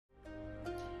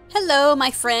Hello my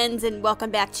friends and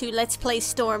welcome back to Let's Play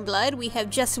Stormblood. We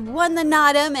have just won the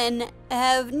Nadam and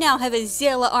now have a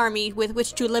Zilla army with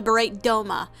which to liberate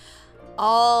Doma.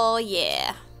 Oh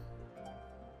yeah.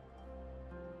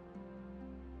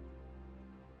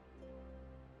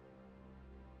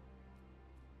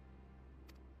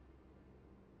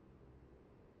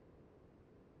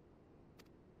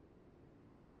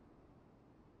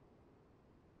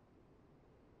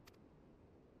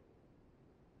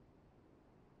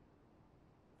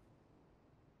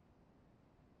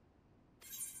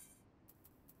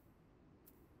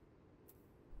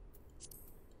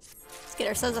 Let's get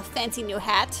ourselves a fancy new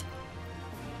hat.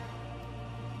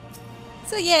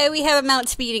 So yeah, we have a mount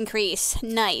speed increase.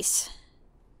 Nice.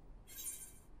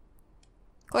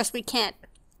 Of course we can't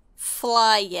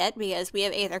fly yet because we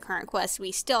have Aether Current quests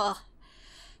we still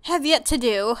have yet to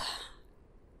do.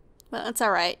 But that's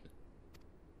alright.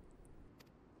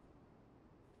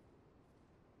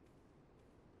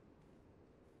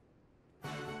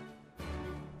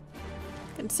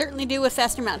 Can certainly do with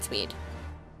faster mount speed.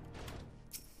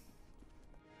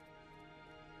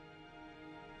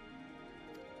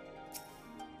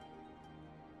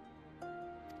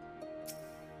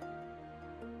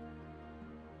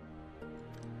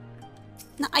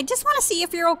 Now, I just want to see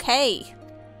if you're okay.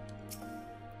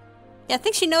 Yeah, I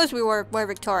think she knows we're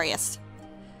victorious.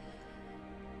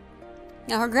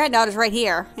 Now, her granddaughter's right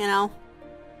here, you know.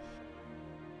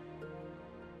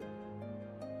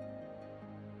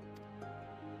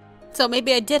 So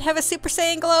maybe I did have a Super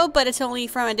Saiyan glow, but it's only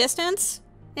from a distance?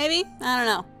 Maybe? I don't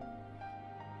know.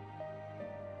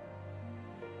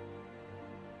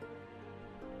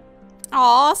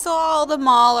 Aw, so all the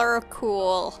Maul are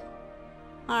cool.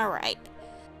 Alright.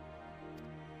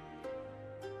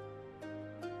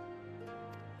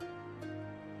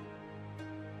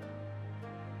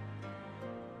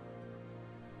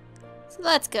 So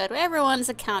that's good. Everyone's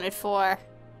accounted for.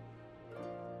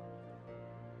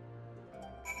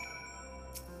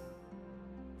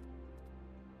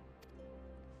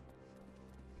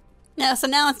 No, so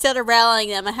now instead of rallying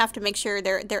them, I have to make sure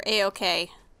they're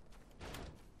A-okay.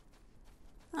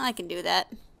 I can do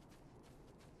that.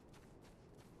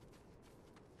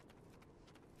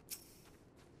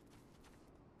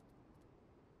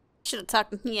 Should have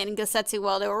talked to Mia and Gosetsu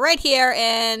while they were right here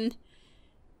and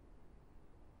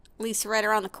at least right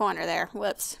around the corner there.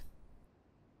 Whoops.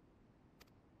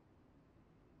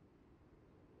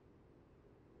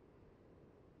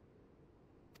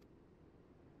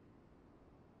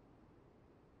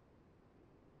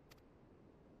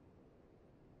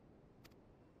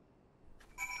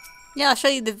 Yeah, I'll show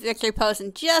you the victory pose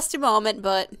in just a moment,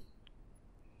 but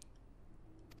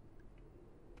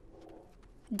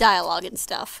dialogue and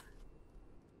stuff.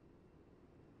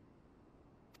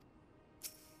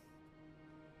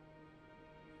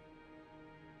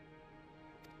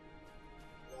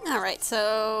 Alright,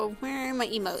 so where are my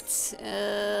emotes?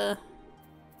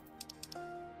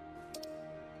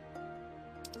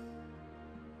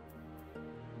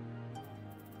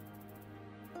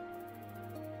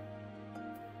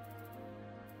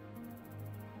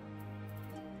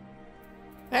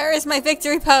 Where is my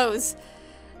victory pose?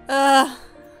 Thought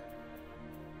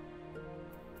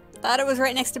it was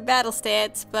right next to battle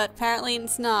stats, but apparently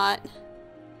it's not.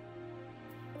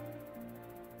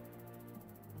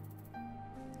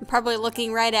 I'm probably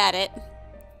looking right at it.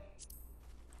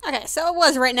 Okay, so it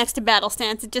was right next to battle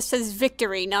stance. It just says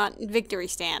victory, not victory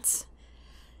stance.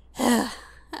 That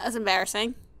was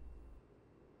embarrassing.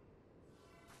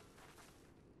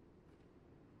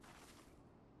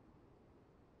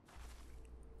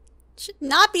 Should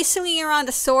not be swinging around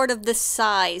a sword of this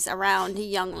size around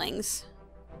younglings.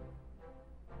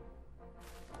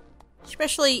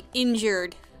 Especially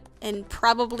injured and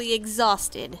probably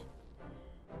exhausted.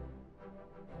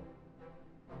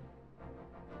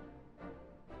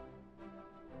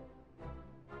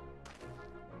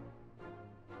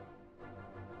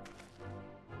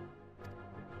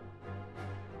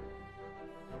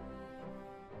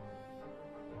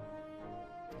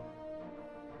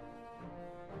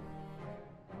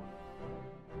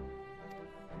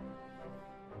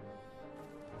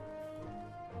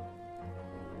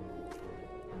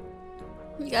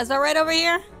 You guys alright over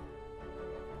here?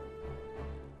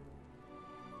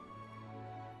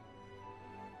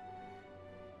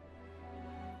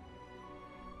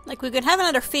 Like, we could have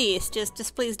another feast,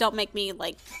 just please don't make me,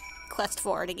 like, quest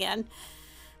for it again.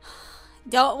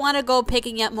 Don't want to go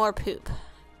picking up more poop.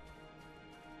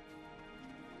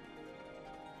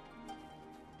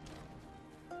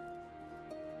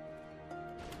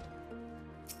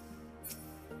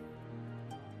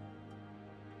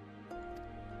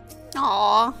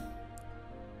 Aww.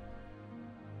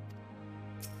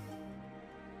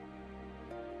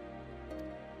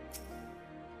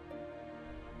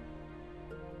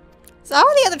 So how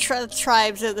are the other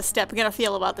tribes of the steppe gonna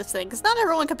feel about this thing? Because not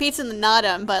everyone competes in the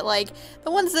Nadam, but like,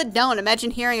 the ones that don't,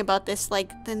 imagine hearing about this,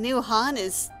 like, the new Han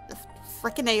is a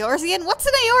frickin' Eorzean? What's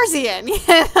an Eorzean,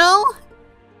 you know?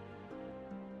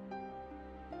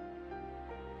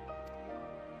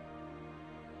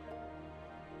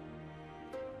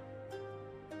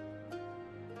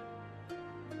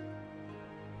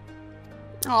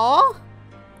 Aww.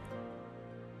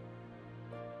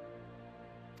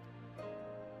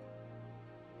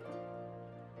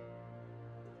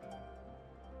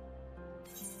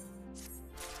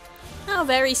 Oh,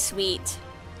 very sweet.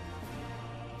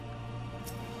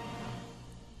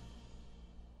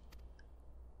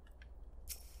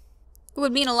 It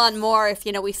would mean a lot more if,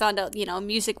 you know, we found out, you know,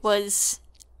 music was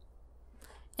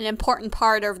an important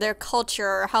part of their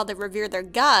culture or how they revere their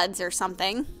gods or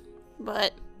something.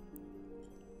 But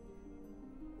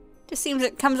just seems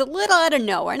it comes a little out of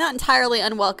nowhere. Not entirely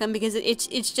unwelcome because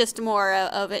it's just more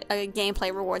of a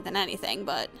gameplay reward than anything,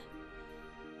 but...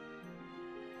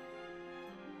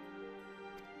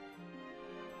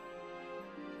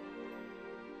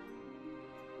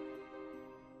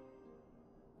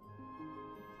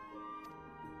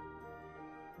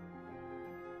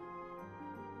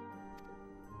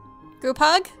 Group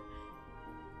hug?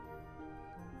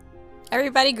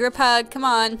 Everybody group hug, come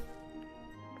on.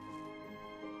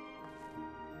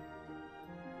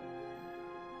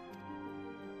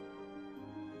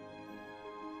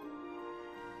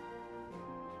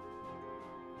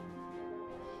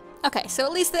 Okay, so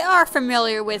at least they are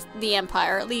familiar with the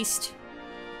Empire, at least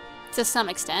to some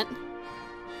extent.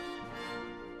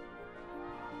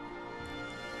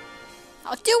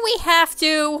 Oh, do we have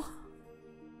to?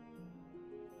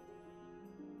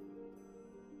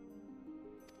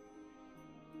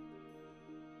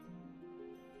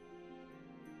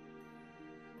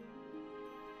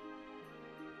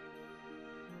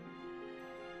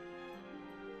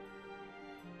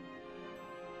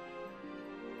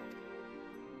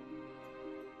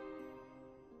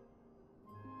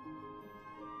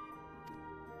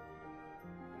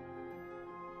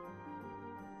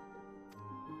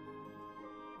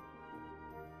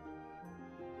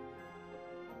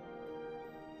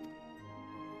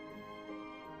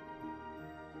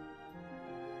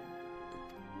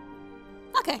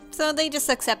 Okay, so they just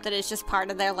accept it as just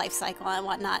part of their life cycle and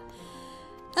whatnot.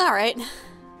 Alright.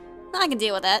 I can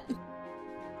deal with that.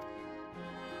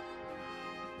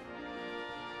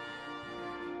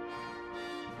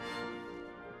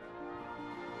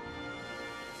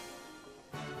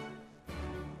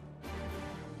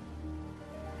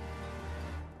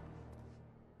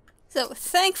 So,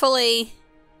 thankfully,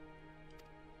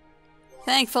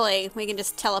 we can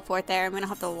just teleport there and we don't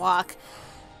have to walk.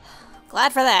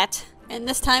 Glad for that. And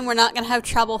this time we're not going to have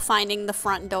trouble finding the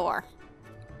front door.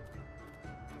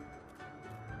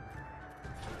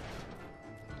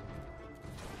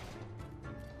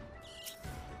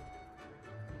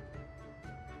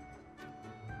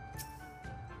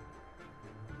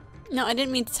 No, I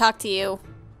didn't mean to talk to you.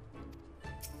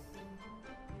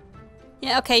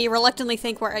 Yeah, okay, you reluctantly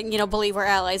think we're, you know, believe we're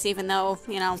allies even though,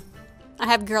 you know, I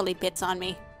have girly bits on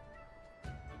me.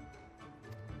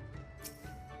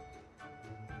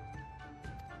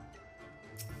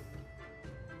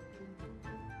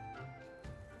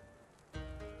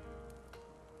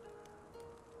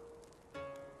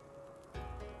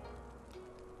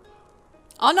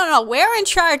 Oh, no, we're in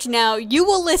charge now. You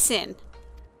will listen.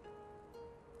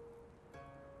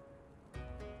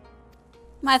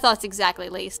 My thoughts exactly,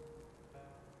 Lise.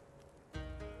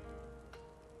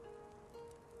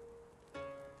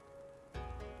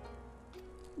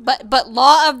 But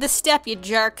law of the steppe, you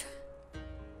jerk.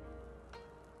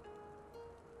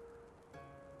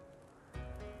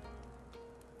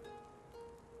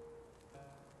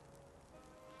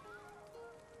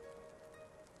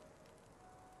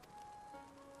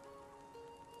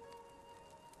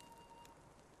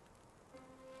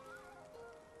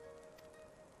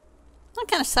 That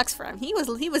kind of sucks for him. He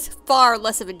was far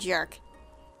less of a jerk.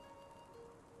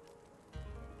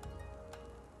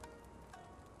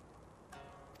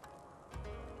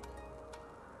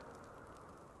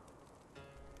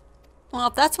 Well,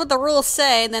 if that's what the rules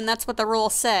say, then that's what the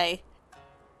rules say.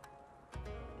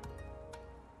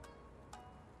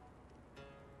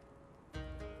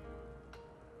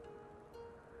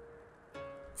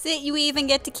 See, you even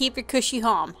get to keep your cushy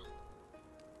home.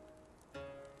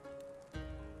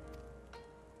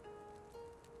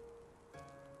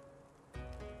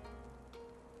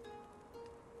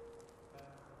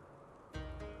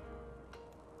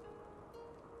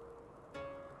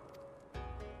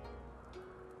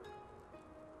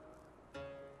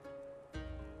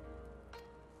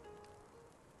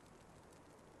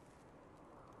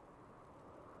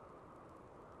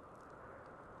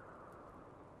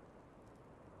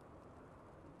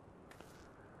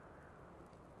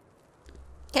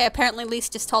 Okay, apparently Lise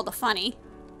just told the funny.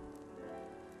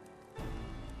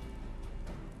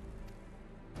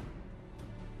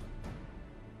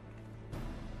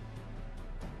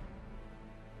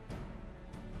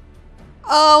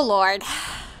 Oh, Lord.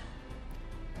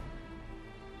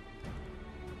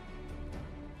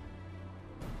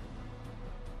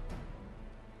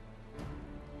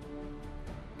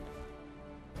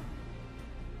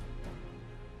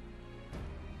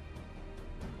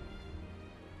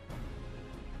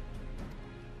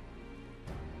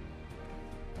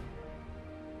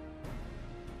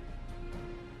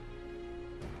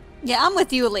 Yeah, I'm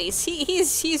with you, Elise.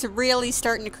 He's really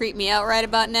starting to creep me out right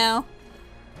about now.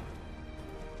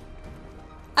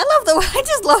 I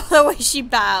just love the way she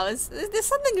bows. There's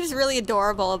something just really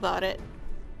adorable about it.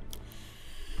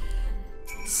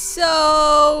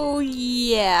 So,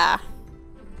 yeah.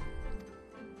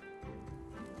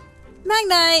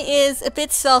 Magnai is a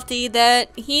bit salty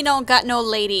that he don't got no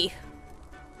lady.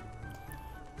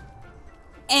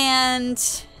 And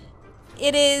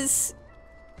it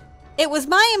was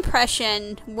my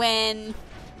impression when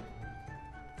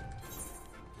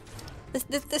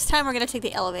this time we're gonna take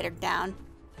the elevator down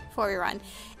before we run.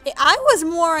 I was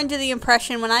more under the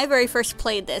impression when I very first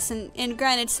played this, and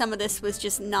granted some of this was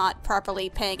just not properly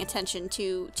paying attention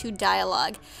to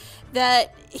dialogue,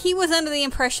 that he was under the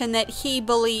impression that he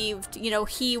believed, you know,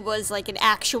 he was like an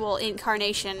actual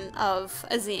incarnation of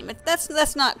Azim.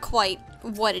 That's not quite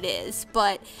what it is,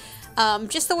 but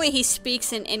just the way he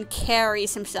speaks and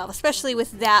carries himself, especially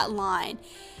with that line.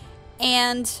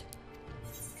 And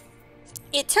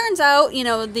it turns out, you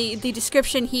know, the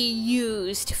description he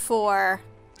used for,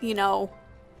 you know,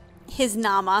 his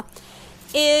Nama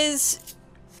is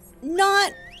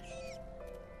not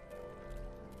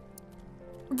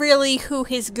really who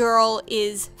his girl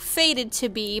is fated to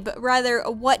be, but rather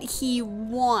what he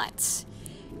wants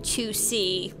to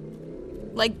see.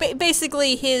 Like,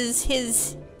 basically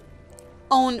his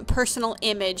own personal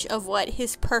image of what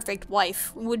his perfect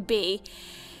wife would be.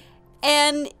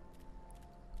 And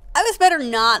I was better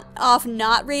off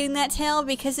not reading that tale,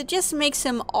 because it just makes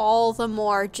him all the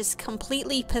more just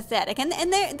completely pathetic. And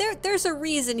there's a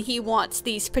reason he wants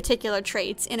these particular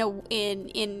traits in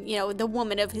you know, the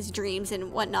woman of his dreams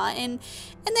and whatnot. And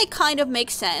they kind of make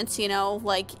sense, you know,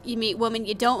 like you meet women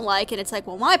you don't like and it's like,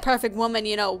 well, my perfect woman,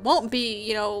 you know, won't be,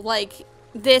 you know, like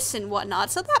this and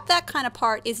whatnot. So that kind of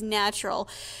part is natural.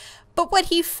 But what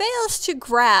he fails to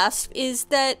grasp is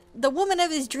that the woman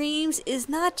of his dreams is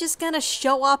not just gonna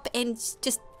show up and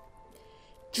just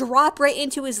drop right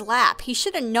into his lap. He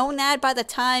should have known that by the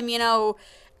time, you know,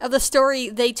 of the story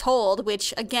they told,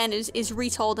 which again is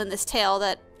retold in this tale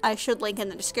that I should link in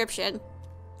the description.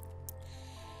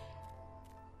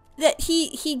 That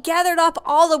he gathered up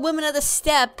all the women of the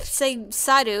steppe, say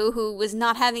Sadhu, who was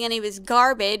not having any of his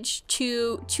garbage,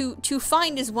 to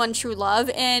find his one true love,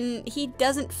 and he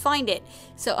doesn't find it.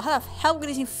 So how the hell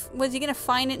was he gonna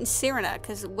find it in Serena?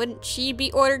 Because wouldn't she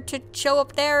be ordered to show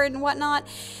up there and whatnot?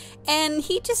 And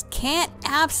he just can't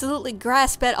absolutely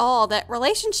grasp at all that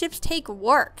relationships take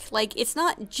work. Like, it's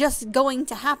not just going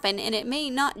to happen, and it may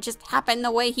not just happen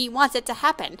the way he wants it to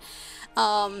happen.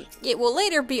 It will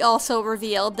later be also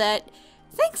revealed that,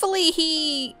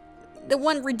 thankfully, the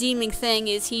one redeeming thing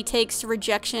is he takes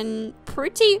rejection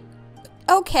pretty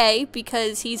okay,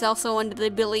 because he's also under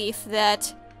the belief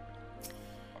that,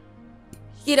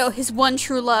 you know, his one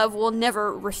true love will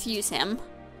never refuse him.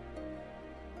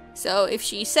 So if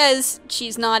she says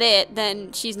she's not it,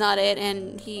 then she's not it,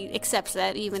 and he accepts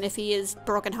that, even if he is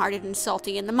brokenhearted and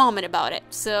salty in the moment about it.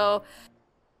 So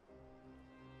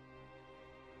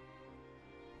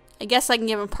I guess I can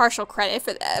give him partial credit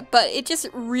for that, but it just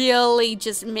really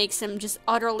just makes him just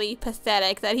utterly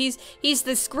pathetic that he's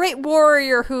this great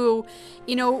warrior who,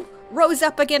 you know, rose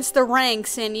up against the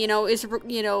ranks and, you know, is,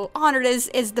 you know, honored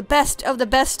as the best of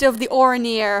the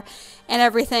Oranir and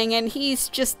everything, and he's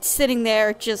just sitting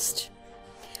there just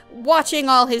watching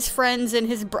all his friends and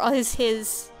his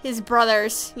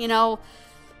brothers, you know,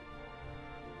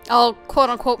 all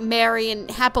quote-unquote marry and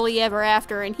happily ever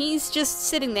after, and he's just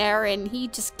sitting there and he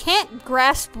just can't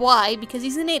grasp why, because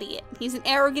he's an idiot. He's an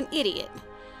arrogant idiot.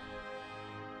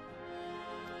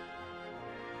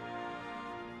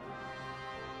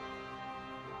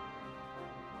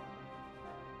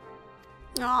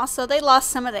 Aw, so they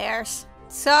lost some of theirs.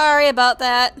 Sorry about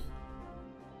that.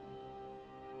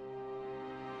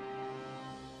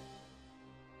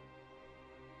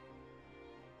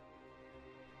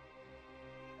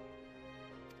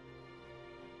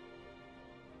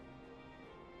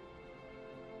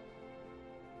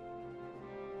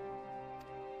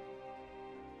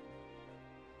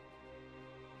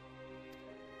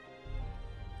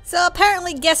 So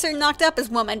apparently Gesser knocked up his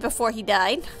woman before he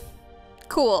died.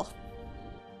 Cool.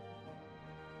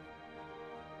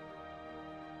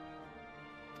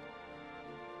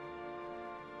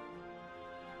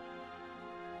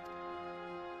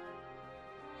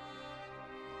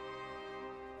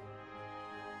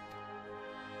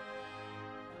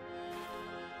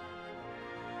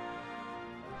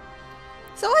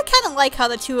 So I kind of like how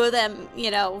the two of them,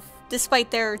 you know, despite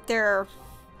their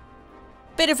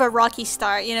bit of a rocky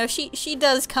start, you know, she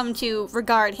does come to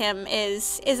regard him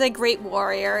as a great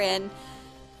warrior, and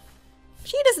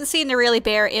she doesn't seem to really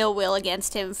bear ill will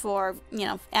against him for, you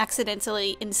know,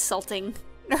 accidentally insulting,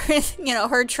 you know,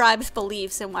 her tribe's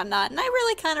beliefs and whatnot, and I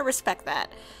really kind of respect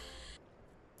that.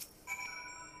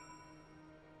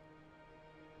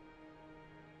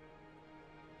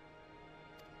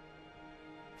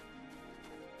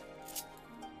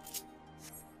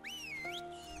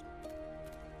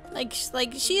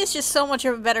 Like she is just so much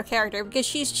of a better character because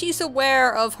she's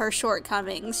aware of her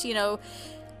shortcomings, you know.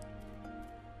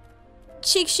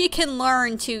 She can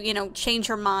learn to, you know, change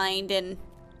her mind and,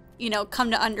 you know,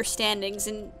 come to understandings,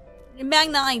 and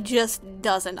Magni just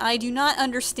doesn't. I do not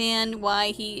understand why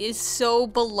he is so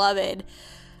beloved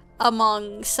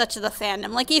among such of the fandom.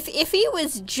 Like, if he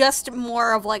was just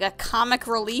more of like a comic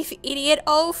relief idiot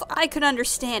oaf, I could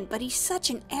understand, but he's such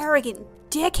an arrogant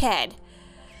dickhead.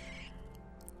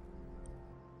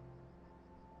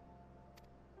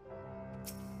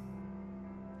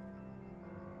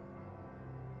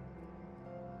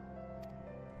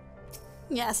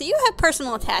 Yeah, so you have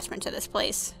personal attachment to this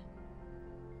place.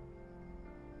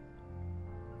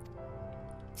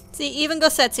 See, even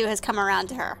Gosetsu has come around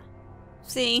to her.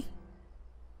 See?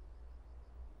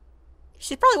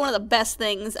 She's probably one of the best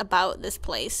things about this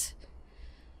place.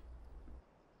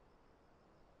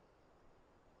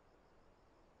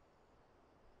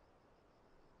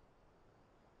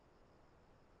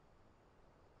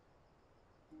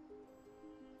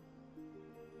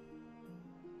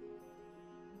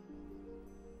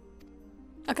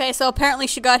 Okay, so apparently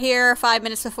she got here 5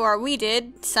 minutes before we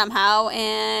did, somehow,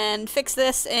 and fixed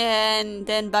this, and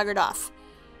then buggered off.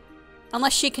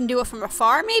 Unless she can do it from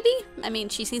afar, maybe? I mean,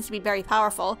 she seems to be very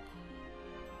powerful.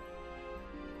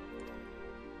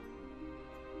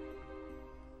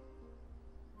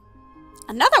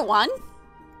 Another one?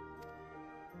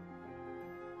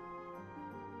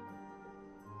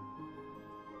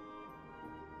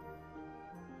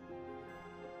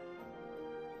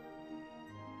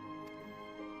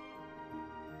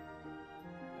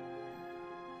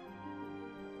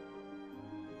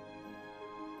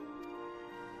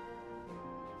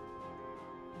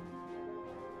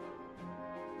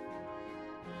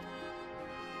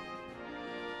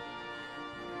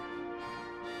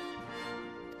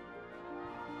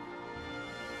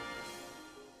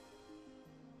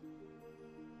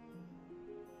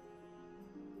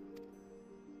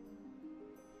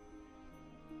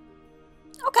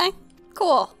 Okay,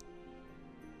 cool.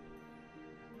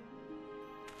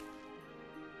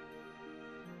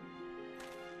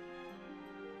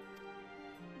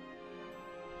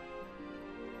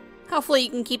 Hopefully you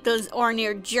can keep those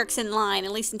Ornir jerks in line,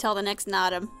 at least until the next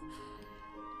Nadam.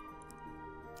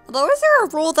 Although, is there a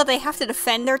rule that they have to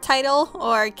defend their title,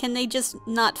 or can they just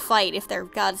not fight if their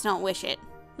gods don't wish it?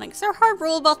 Like, is there a hard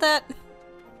rule about that?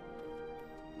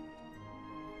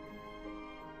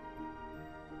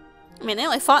 I mean, they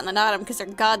only fought in the Nadam because their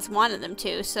gods wanted them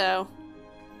to, so...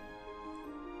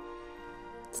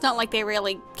 It's not like they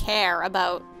really care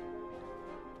about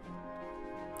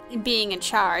being in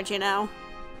charge, you know?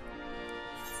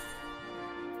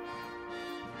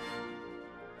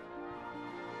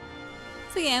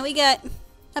 So yeah, we got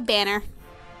a banner.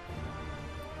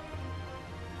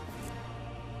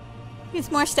 Here's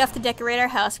more stuff to decorate our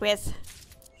house with.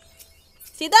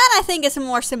 See, that I think is a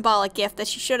more symbolic gift that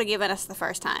she should have given us the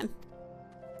first time.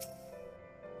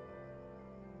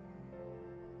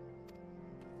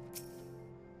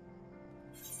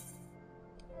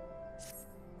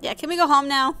 Yeah, can we go home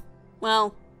now?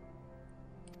 Well,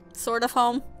 sort of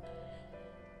home.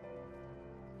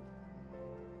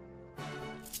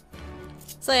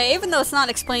 So yeah, even though it's not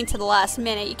explained to the last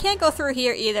minute, you can't go through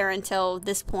here either until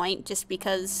this point, just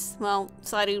because, well,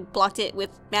 Sadu blocked it with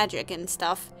magic and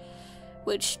stuff,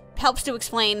 which helps to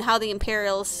explain how the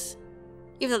Imperials,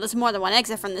 even though there's more than one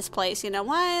exit from this place, you know,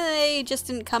 why they just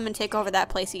didn't come and take over that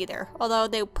place either. Although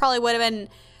they probably would have been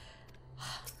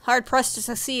hard-pressed to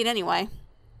succeed anyway.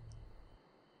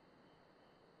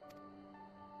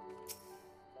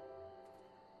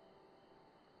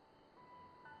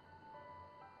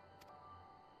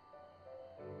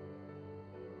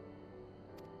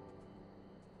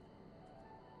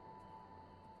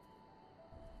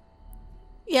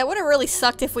 Yeah, it would have really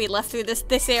sucked if we left through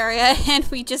this area and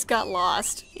we just got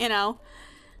lost, you know?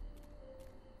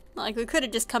 Like, we could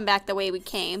have just come back the way we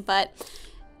came, but,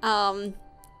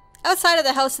 outside of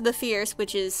the House of the Fierce,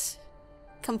 which is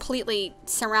completely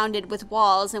surrounded with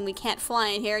walls and we can't fly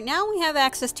in here, now we have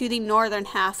access to the northern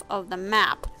half of the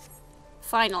map.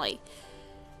 Finally.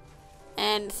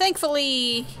 And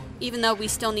thankfully, even though we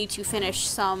still need to finish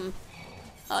some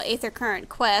Aether Current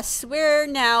quests, we're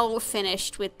now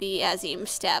finished with the Azim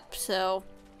Steppe, so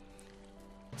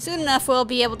soon enough we'll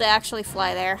be able to actually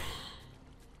fly there.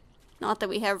 Not that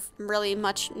we have really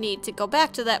much need to go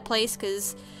back to that place,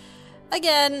 because,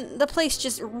 again, the place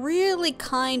just really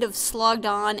kind of slogged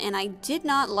on, and I did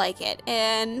not like it.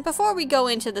 And before we go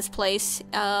into this place,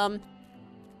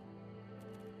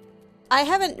 I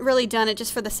haven't really done it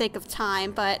just for the sake of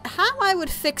time, but how I would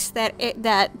fix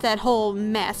that whole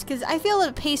mess, because I feel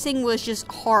that pacing was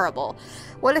just horrible.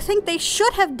 What I think they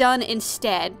should have done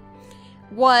instead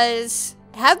was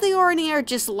have the Orinir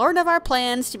just learn of our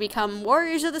plans to become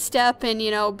warriors of the steppe, and, you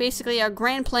know, basically our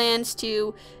grand plans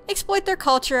to exploit their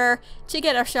culture to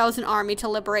get ourselves an army to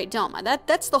liberate Doma.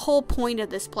 That's the whole point of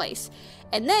this place.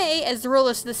 And they, as the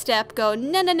rulers of the steppe, go,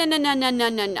 no, no, no, no, no, no, no,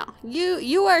 no, no.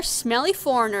 You are smelly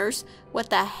foreigners. What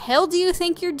the hell do you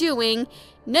think you're doing?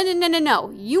 No, no, no, no,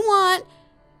 no. You want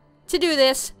to do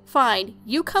this? Fine.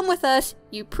 You come with us.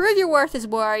 You prove your worth as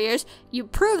warriors. You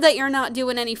prove that you're not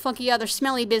doing any funky other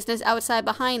smelly business outside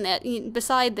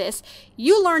beside this.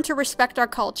 You learn to respect our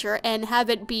culture and have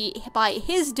it be by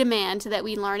his demand that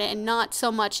we learn it, and not so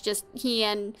much just he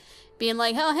and being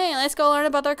like, oh, hey, let's go learn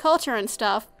about their culture and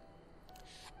stuff.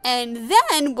 And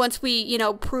then, once we, you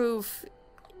know, prove,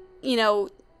 you know,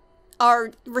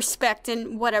 our respect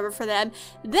and whatever for them,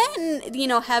 then, you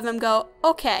know, have them go,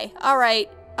 okay, alright,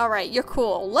 you're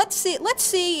cool. Let's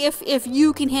see if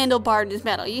you can handle Barden's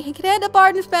Metal. You can handle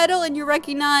Barden's Metal and you're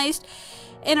recognized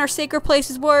in our sacred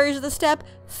places, warriors of the steppe,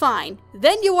 fine.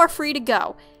 Then you are free to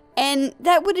go. And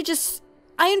that would have just...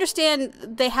 I understand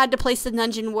they had to place the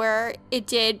dungeon where it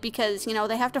did because, you know,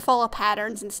 they have to follow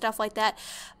patterns and stuff like that.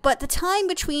 But the time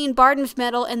between Barden's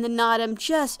Metal and the Nodum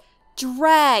just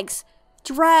drags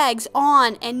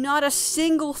on, and not a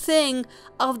single thing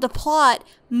of the plot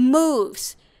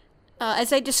moves.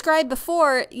 As I described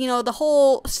before, you know, the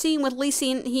whole scene with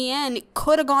Lisi and Hien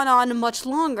could have gone on much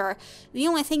longer. The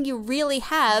only thing you really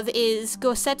have is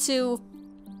Gosetsu,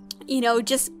 you know,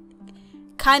 just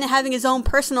kind of having his own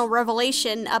personal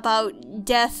revelation about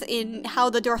death and how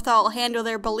the Dorthal handle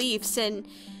their beliefs, and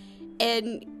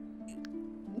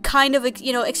kind of,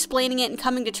 you know, explaining it and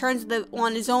coming to terms with it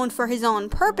on his own for his own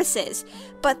purposes.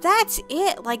 But that's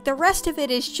it. Like, the rest of it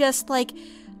is just like,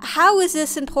 how is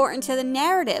this important to the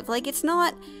narrative? Like, it's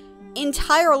not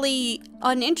entirely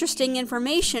uninteresting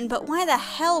information, but why the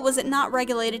hell was it not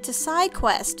regulated to side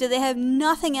quests? Do they have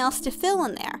nothing else to fill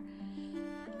in there?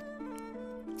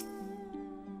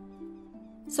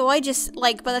 So I just,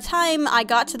 like, by the time I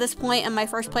got to this point in my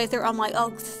first playthrough, I'm like,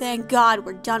 oh, thank God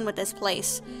we're done with this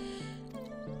place.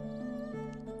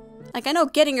 Like, I know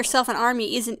getting yourself an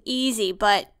army isn't easy,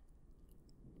 but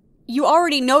you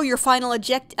already know your final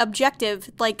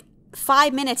objective, like,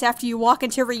 5 minutes after you walk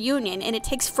into Reunion, and it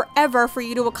takes forever for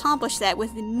you to accomplish that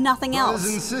with nothing else.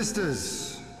 Brothers and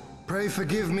sisters, pray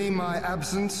forgive me my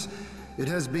absence. It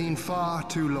has been far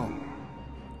too long.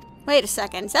 Wait a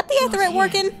second, is that the Aetherite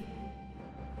working?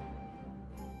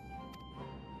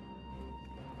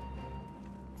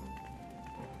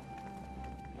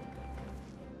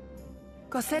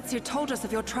 Gosetsu told us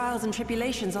of your trials and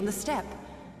tribulations on the steppe.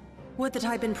 Would that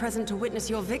I had been present to witness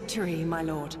your victory, my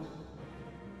lord.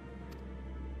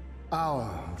 Our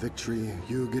victory,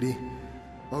 Yugiri,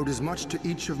 owed as much to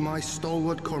each of my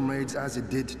stalwart comrades as it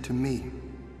did to me.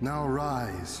 Now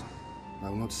rise. I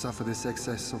will not suffer this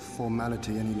excess of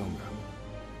formality any longer.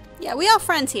 Yeah, we all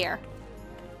friends here.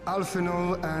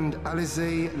 Alfinol and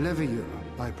Alizé Levieux,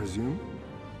 I presume?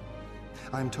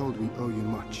 I am told we owe you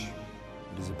much.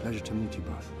 It is a pleasure to meet you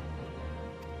both.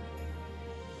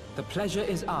 The pleasure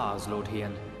is ours, Lord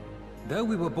Hien. Though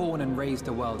we were born and raised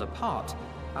a world apart,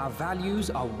 our values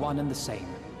are one and the same.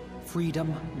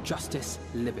 Freedom, justice,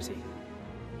 liberty.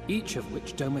 Each of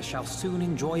which Doma shall soon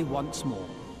enjoy once more.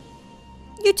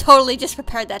 You totally just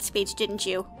prepared that speech, didn't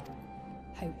you?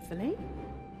 Hopefully.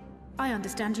 I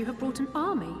understand you have brought an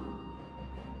army.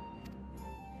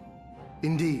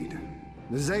 Indeed.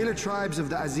 The Zayla tribes of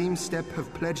the Azim Steppe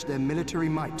have pledged their military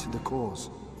might to the cause.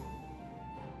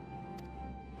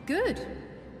 Good.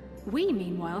 We,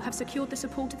 meanwhile, have secured the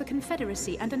support of the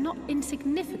Confederacy and a not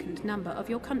insignificant number of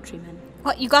your countrymen.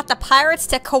 What, you got the pirates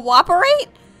to cooperate?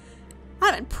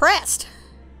 I'm impressed.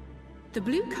 The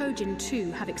Blue Kojin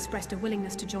too have expressed a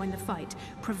willingness to join the fight,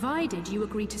 provided you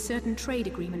agree to certain trade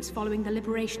agreements following the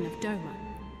liberation of Doma.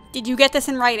 Did you get this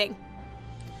in writing?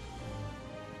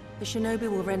 The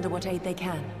shinobi will render what aid they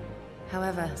can.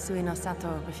 However, Suino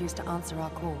Sato refused to answer our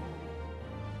call.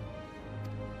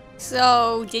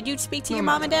 So, did you speak to your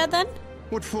mom and dad then?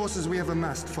 What forces we have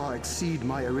amassed far exceed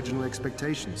my original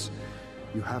expectations.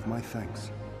 You have my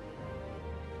thanks.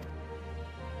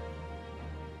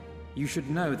 You should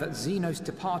know that Xenos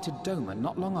departed Doma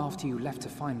not long after you left to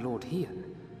find Lord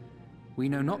Hien. We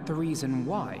know not the reason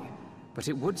why, but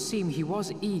it would seem he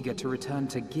was eager to return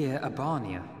to Gir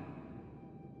Abania.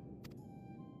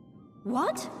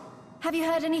 What? Have you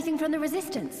heard anything from the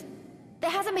Resistance?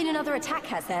 There hasn't been another attack,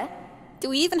 has there? Do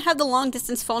we even have the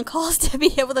long-distance phone calls to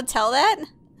be able to tell that?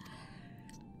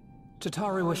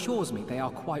 Tataru assures me they are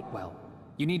quite well.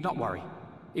 You need not worry.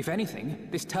 If anything,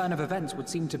 this turn of events would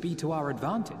seem to be to our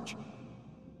advantage.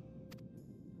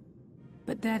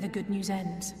 But there the good news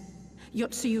ends.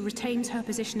 Yotsuyu retains her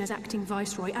position as acting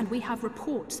viceroy, and we have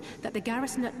reports that the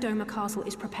garrison at Doma Castle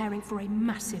is preparing for a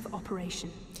massive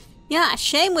operation. Yeah,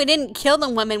 shame we didn't kill the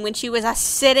woman when she was a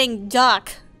sitting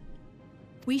duck.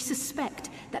 We suspect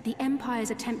that the Empire's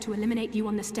attempt to eliminate you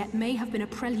on the steppe may have been a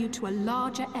prelude to a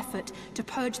larger effort to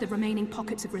purge the remaining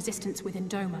pockets of resistance within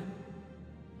Doma.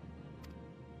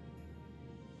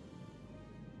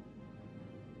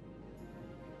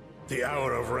 The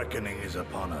hour of reckoning is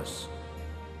upon us.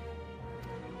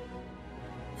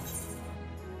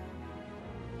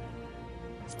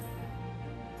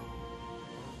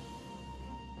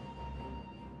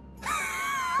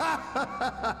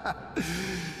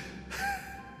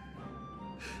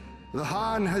 The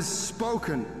Han has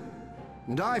spoken,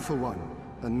 and I, for one,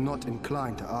 am not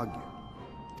inclined to argue.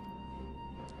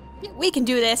 We can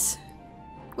do this.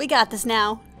 We got this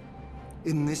now.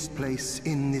 In this place,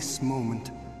 in this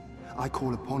moment, I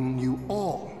call upon you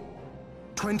all.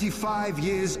 25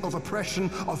 years of oppression,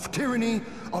 of tyranny,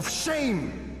 of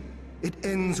shame. It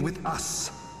ends with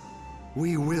us.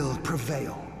 We will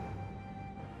prevail.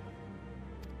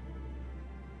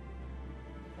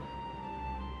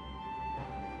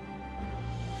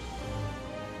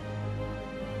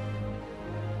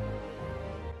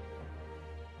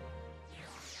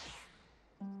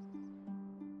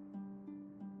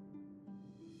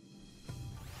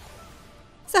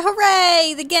 So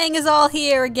hooray! The gang is all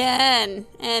here again.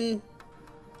 And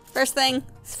first thing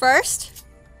first,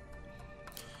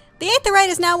 the Aetherite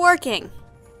is now working.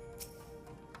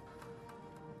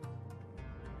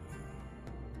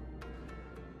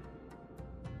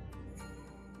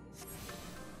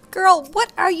 Girl,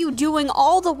 what are you doing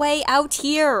all the way out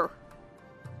here?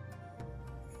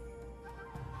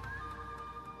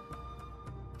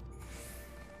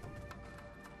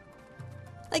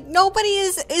 Like, nobody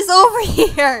is over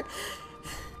here.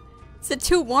 Is it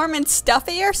too warm and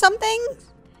stuffy or something?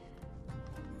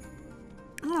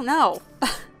 I don't know.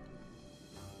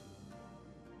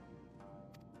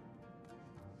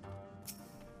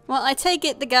 Well, I take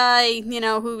it the guy, you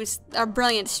know, who's a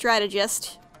brilliant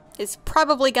strategist, has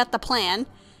probably got the plan.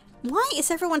 Why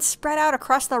is everyone spread out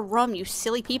across the room, you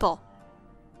silly people?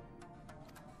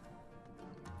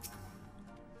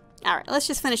 Alright, let's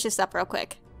just finish this up real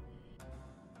quick.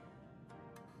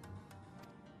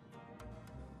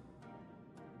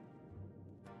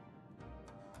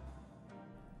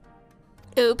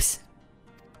 Oops.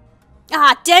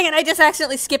 Ah, dang it, I just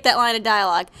accidentally skipped that line of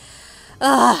dialogue.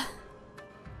 Ugh.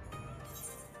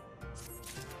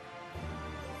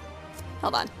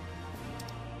 Hold on.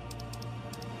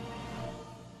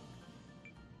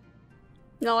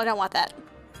 No, I don't want that.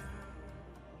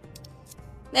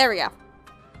 There we go.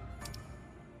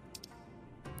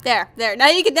 There. Now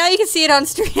you can see it on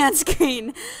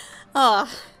screen. Oh.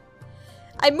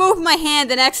 I moved my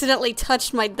hand and accidentally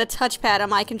touched the touchpad on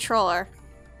my controller.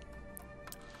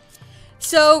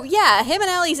 So, yeah, him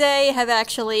and Alize have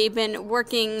actually been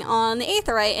working on the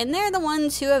Aetherite, and they're the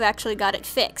ones who have actually got it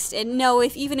fixed. And no,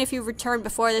 even if you return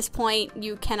before this point,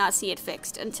 you cannot see it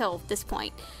fixed until this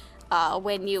point.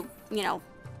 When you know,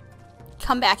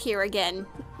 come back here again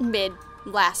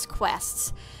mid-last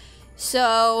quests.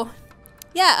 So,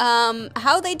 yeah,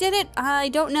 how they did it, I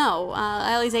don't know.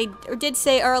 Alize did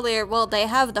say earlier, well, they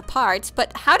have the parts,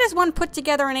 but how does one put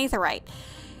together an Aetherite?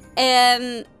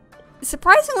 And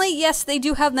surprisingly, yes, they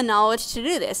do have the knowledge to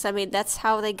do this. I mean, that's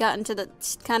how they got into the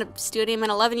kind of studium at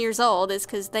 11 years old, is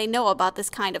because they know about this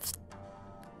kind of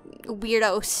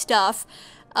weirdo stuff.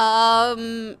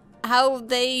 How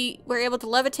they were able to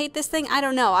levitate this thing, I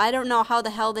don't know. I don't know how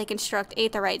the hell they construct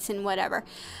Aetherites and whatever.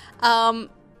 But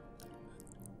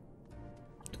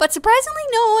But surprisingly,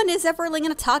 no one is ever really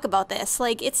going to talk about this.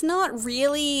 Like, it's not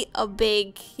really a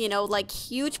big, you know, like,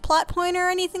 huge plot point or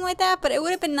anything like that, but it would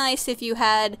have been nice if you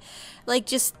had, like,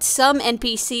 just some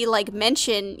NPC, like,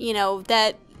 mention, you know,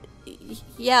 that,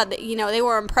 yeah, you know, they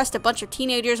were impressed a bunch of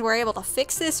teenagers were able to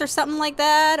fix this or something like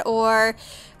that, or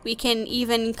we can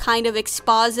even kind of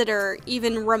exposit or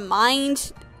even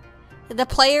remind the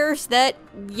players that,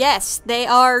 yes, they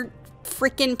are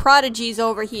freaking prodigies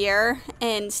over here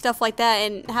and stuff like that,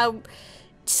 and how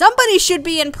somebody should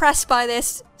be impressed by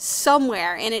this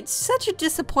somewhere. And it's such a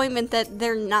disappointment that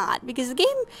they're not, because the game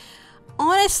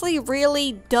honestly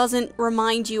really doesn't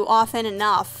remind you often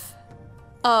enough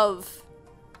of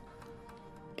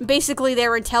basically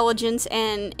their intelligence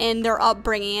and their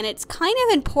upbringing, and it's kind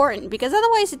of important, because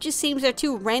otherwise it just seems they're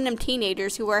two random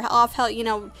teenagers who are off, you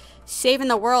know, saving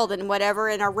the world and whatever,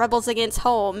 and are rebels against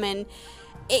home, and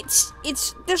it's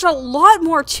there's a lot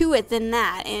more to it than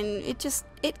that, and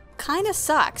it kind of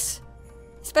sucks,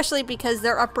 especially because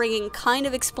their upbringing kind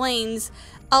of explains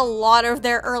a lot of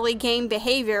their early game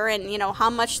behavior and, you know, how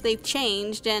much they've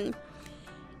changed, and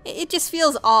it just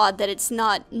feels odd that it's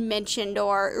not mentioned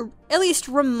or at least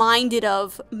reminded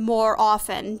of more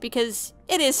often, because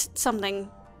it is something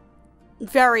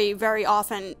very, very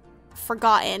often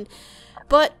forgotten.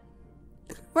 But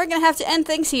we're gonna have to end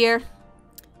things here.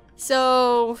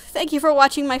 So, thank you for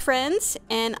watching, my friends,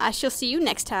 and I shall see you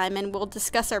next time, and we'll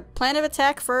discuss our plan of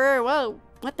attack for, well,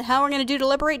 what the hell we're gonna do to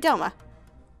liberate Doma.